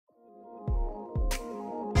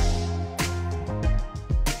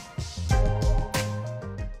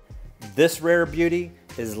This rare beauty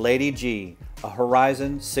is Lady G, a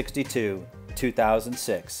Horizon 62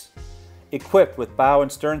 2006. Equipped with bow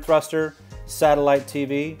and stern thruster, satellite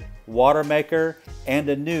TV, water maker, and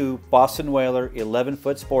a new Boston Whaler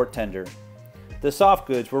 11-foot sport tender. The soft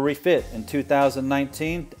goods were refit in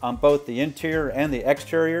 2019 on both the interior and the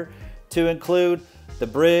exterior to include the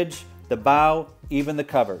bridge, the bow, even the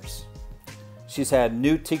covers. She's had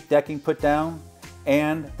new teak decking put down,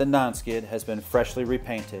 and the non-skid has been freshly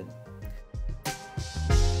repainted.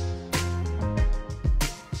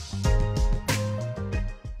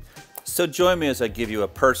 So join me as I give you a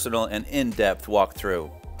personal and in-depth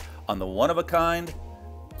walkthrough on the one-of-a-kind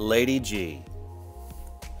Lady G.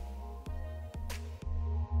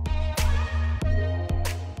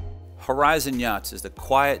 Horizon Yachts is the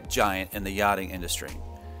quiet giant in the yachting industry.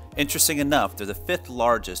 Interesting enough, they're the 5th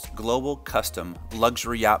largest global custom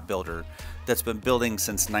luxury yacht builder that's been building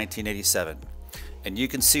since 1987. And you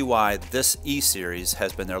can see why this E-Series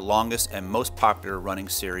has been their longest and most popular running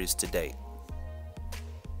series to date.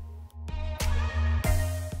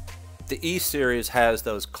 The E-Series has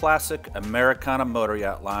those classic Americana motor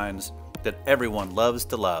yacht lines that everyone loves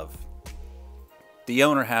to love. The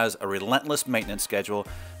owner has a relentless maintenance schedule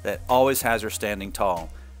that always has her standing tall.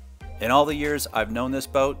 In all the years I've known this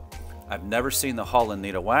boat, I've never seen the hull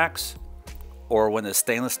need a wax or when the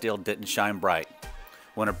stainless steel didn't shine bright.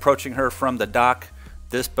 When approaching her from the dock,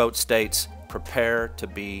 this boat states, "Prepare to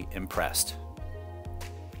be impressed."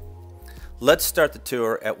 Let's start the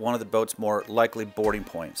tour at one of the boat's more likely boarding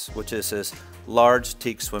points, which is this large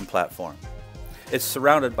teak swim platform. It's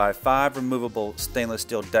surrounded by 5 removable stainless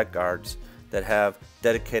steel deck guards that have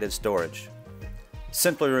dedicated storage.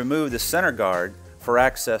 Simply remove the center guard for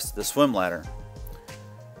access to the swim ladder,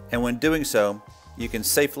 and when doing so, you can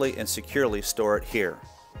safely and securely store it here.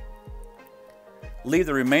 Leave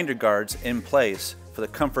the remainder guards in place for the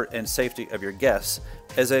comfort and safety of your guests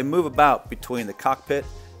as they move about between the cockpit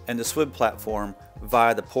and the swim platform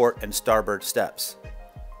via the port and starboard steps.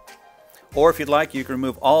 Or if you'd like, you can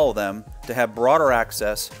remove all of them to have broader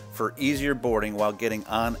access for easier boarding while getting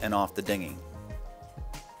on and off the dinghy.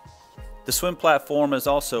 The swim platform is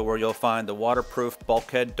also where you'll find the waterproof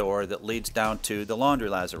bulkhead door that leads down to the laundry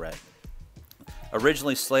lazarette.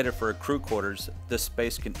 Originally slated for crew quarters, this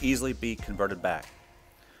space can easily be converted back.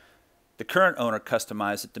 The current owner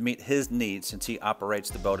customized it to meet his needs since he operates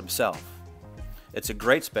the boat himself. It's a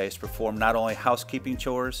great space to perform not only housekeeping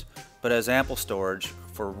chores, but has ample storage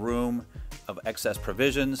for room of excess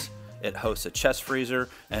provisions. It hosts a chest freezer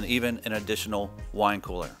and even an additional wine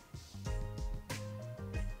cooler.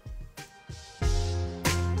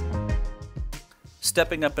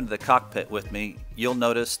 Stepping up into the cockpit with me, you'll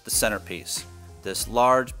notice the centerpiece, this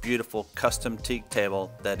large, beautiful custom teak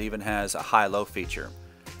table that even has a high-low feature.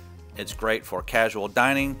 It's great for casual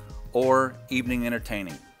dining or evening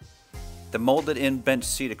entertaining. The molded-in bench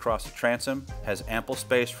seat across the transom has ample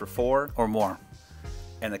space for 4 or more,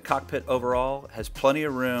 and the cockpit overall has plenty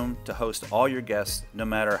of room to host all your guests no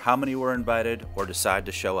matter how many were invited or decide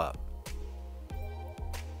to show up.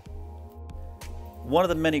 One of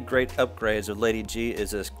the many great upgrades of Lady G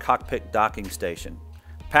is this cockpit docking station.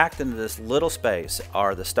 Packed into this little space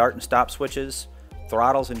are the start and stop switches,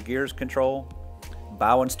 throttles and gears control,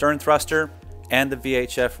 bow and stern thruster, and the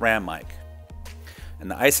VHF ram mic. And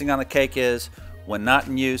the icing on the cake is, when not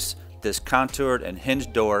in use, this contoured and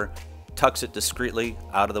hinged door tucks it discreetly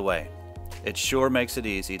out of the way. It sure makes it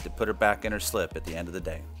easy to put her back in her slip at the end of the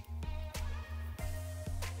day.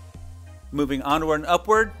 Moving onward and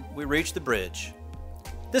upward, we reach the bridge.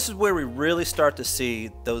 This is where we really start to see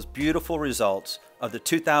those beautiful results of the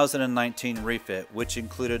 2019 refit, which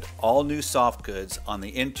included all new soft goods on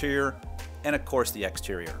the interior and of course the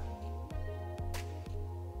exterior.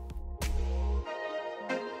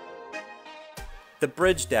 The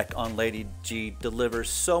bridge deck on Lady G delivers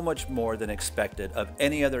so much more than expected of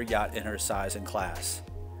any other yacht in her size and class.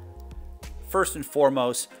 First and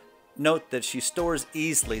foremost, note that she stores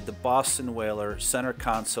easily the Boston Whaler center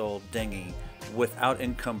console dinghy without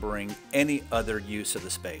encumbering any other use of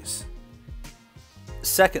the space.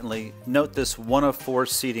 Secondly, note this one of 4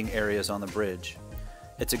 seating areas on the bridge.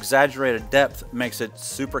 Its exaggerated depth makes it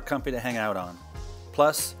super comfy to hang out on.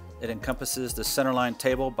 Plus, it encompasses the centerline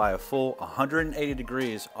table by a full 180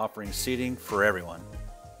 degrees, offering seating for everyone.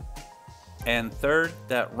 And third,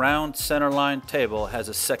 that round centerline table has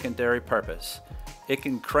a secondary purpose. It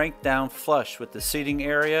can crank down flush with the seating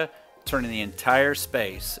area, turning the entire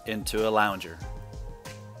space into a lounger.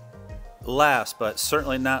 Last but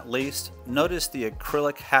certainly not least, notice the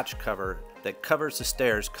acrylic hatch cover that covers the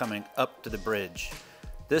stairs coming up to the bridge.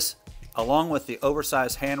 This, along with the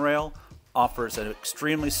oversized handrail, offers an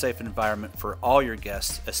extremely safe environment for all your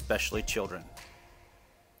guests, especially children.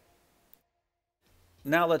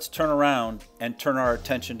 Now let's turn around and turn our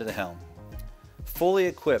attention to the helm. Fully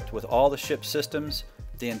equipped with all the ship's systems,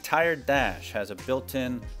 the entire dash has a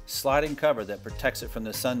built-in sliding cover that protects it from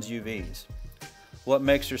the sun's UVs. What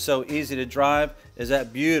makes her so easy to drive is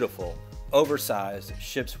that beautiful, oversized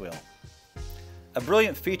ship's wheel. A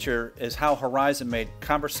brilliant feature is how Horizon made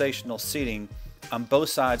conversational seating on both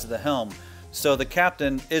sides of the helm, so the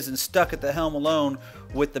captain isn't stuck at the helm alone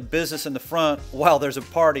with the business in the front while there's a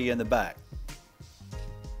party in the back.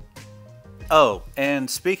 Oh, and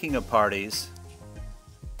speaking of parties,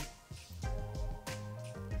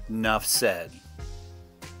 enough said.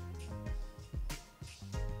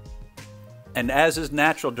 And as is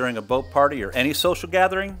natural during a boat party or any social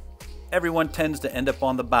gathering, everyone tends to end up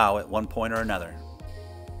on the bow at one point or another.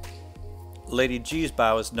 Lady G's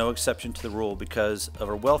bow is no exception to the rule because of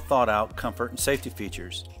her well thought out comfort and safety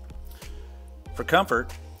features. For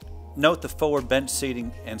comfort, note the forward bench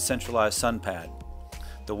seating and centralized sun pad.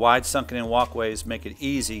 The wide sunken-in walkways make it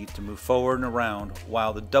easy to move forward and around,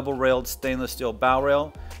 while the double-railed stainless steel bow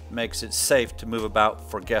rail makes it safe to move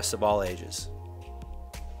about for guests of all ages.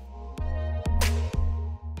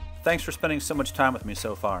 Thanks for spending so much time with me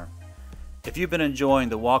so far. If you've been enjoying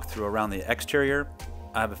the walkthrough around the exterior,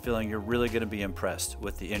 I have a feeling you're really going to be impressed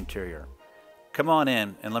with the interior. Come on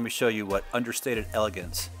in and let me show you what understated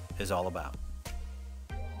elegance is all about.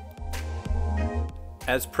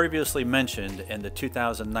 As previously mentioned in the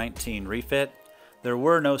 2019 refit, there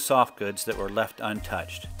were no soft goods that were left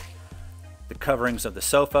untouched. The coverings of the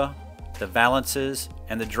sofa, the valances,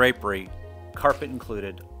 and the drapery, carpet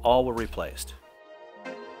included, all were replaced.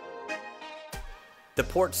 The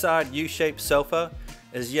port side U-shaped sofa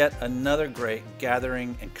is yet another great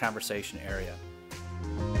gathering and conversation area.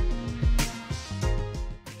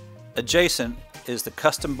 Adjacent is the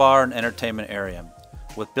custom bar and entertainment area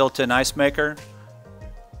with built-in ice maker,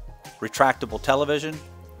 retractable television,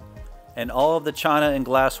 and all of the china and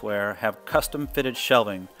glassware have custom fitted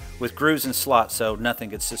shelving with grooves and slots so nothing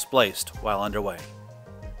gets displaced while underway.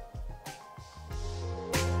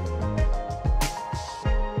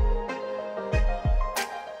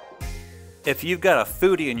 If you've got a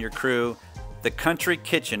foodie in your crew, the Country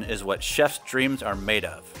Kitchen is what chef's dreams are made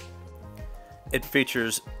of. It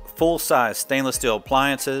features full-size stainless steel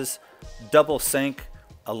appliances, double sink,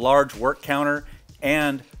 a large work counter,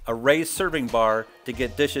 and a raised serving bar to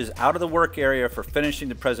get dishes out of the work area for finishing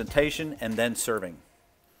the presentation and then serving.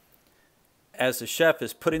 As the chef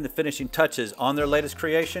is putting the finishing touches on their latest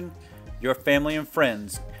creation, your family and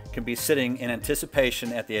friends can be sitting in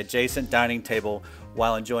anticipation at the adjacent dining table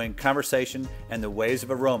while enjoying conversation and the waves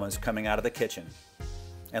of aromas coming out of the kitchen.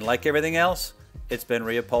 And like everything else, it's been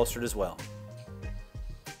reupholstered as well.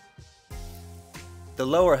 The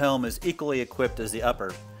lower helm is equally equipped as the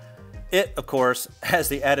upper. It, of course, has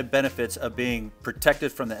the added benefits of being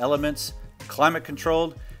protected from the elements, climate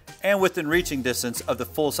controlled, and within reaching distance of the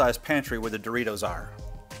full-size pantry where the Doritos are.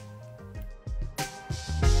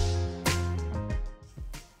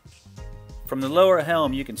 From the lower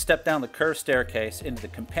helm, you can step down the curved staircase into the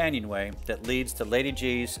companionway that leads to Lady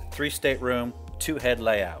G's 3-stateroom, 2-head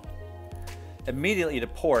layout. Immediately to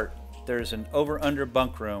port, there's an over-under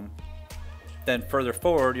bunk room. Then further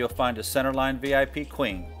forward, you'll find a centerline VIP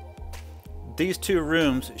queen. These two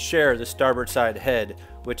rooms share the starboard side head,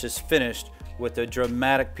 which is finished with a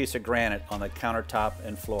dramatic piece of granite on the countertop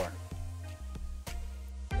and floor.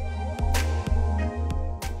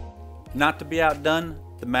 Not to be outdone,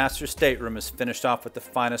 the master stateroom is finished off with the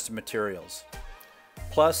finest of materials.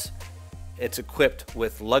 Plus, it's equipped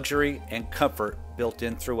with luxury and comfort built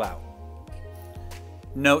in throughout.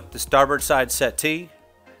 Note the starboard side settee,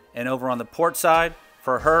 and over on the port side,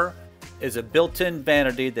 for her, is a built-in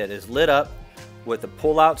vanity that is lit up with a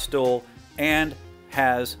pull-out stool and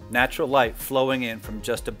has natural light flowing in from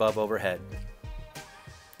just above overhead.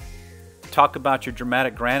 Talk about your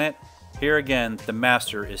dramatic granite. Here again, the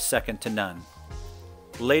master is second to none.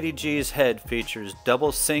 Lady G's head features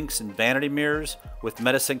double sinks and vanity mirrors with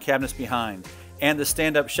medicine cabinets behind, and the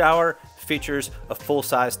stand-up shower features a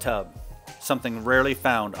full-size tub, something rarely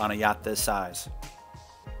found on a yacht this size.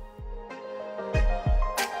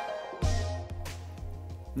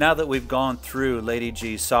 Now that we've gone through Lady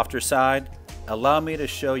G's softer side, allow me to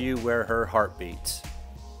show you where her heart beats.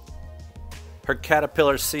 Her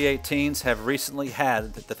Caterpillar C-18s have recently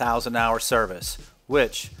had the 1,000-hour service,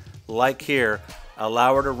 which, like here,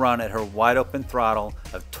 allow her to run at her wide open throttle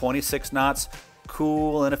of 26 knots,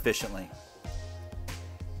 cool and efficiently.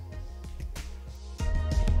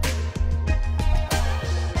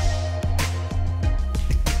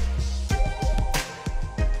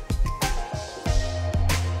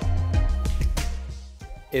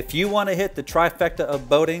 If you want to hit the trifecta of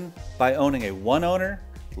boating by owning a one-owner,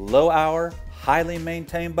 low-hour, highly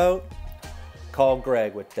maintained boat, call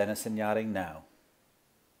Greg with Dennison Yachting now.